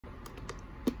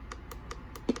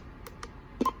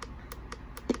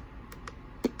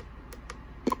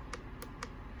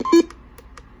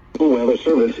Weather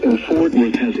Service in Fort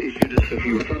Worth has issued a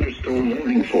severe thunderstorm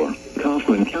warning for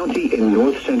Kaufman County in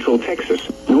north central Texas,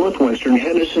 northwestern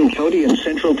Henderson County in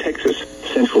central Texas,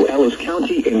 central Ellis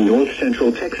County in north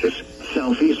central Texas,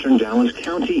 southeastern Dallas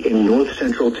County in north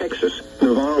central Texas,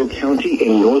 Navarro County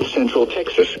in north central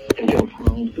Texas, until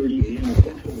 12:30 a.m.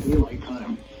 Central Daylight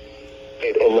Time.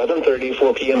 At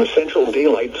 11:34 p.m. Central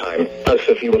Daylight Time, a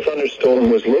severe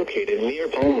thunderstorm was located near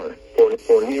Palmer,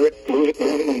 or near it,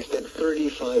 moving east at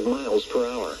 35 miles per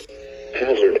hour.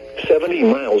 Hazard, 70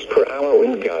 miles per hour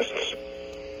wind gusts.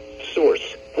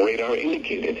 Source, radar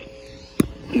indicated.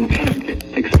 Impact,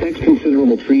 expect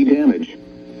considerable tree damage.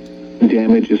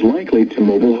 Damage is likely to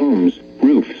mobile homes,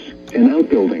 roofs, and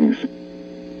outbuildings.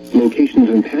 Locations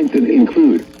impacted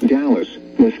include Dallas,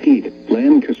 Mesquite,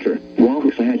 Lancaster,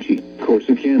 Waxahachie,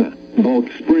 Corsicana,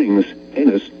 Bulk Springs,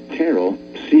 Ennis, Terrell,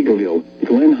 Seagoville,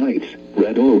 Glen Heights,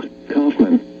 Red Oak,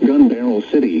 Kaufman, Gun Barrel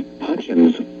City,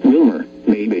 Hutchins, Wilmer,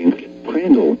 Maybank,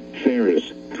 Crandall,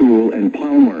 Ferris, Toole, and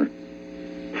Palmer.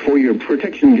 For your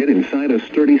protection, get inside a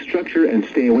sturdy structure and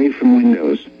stay away from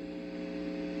windows.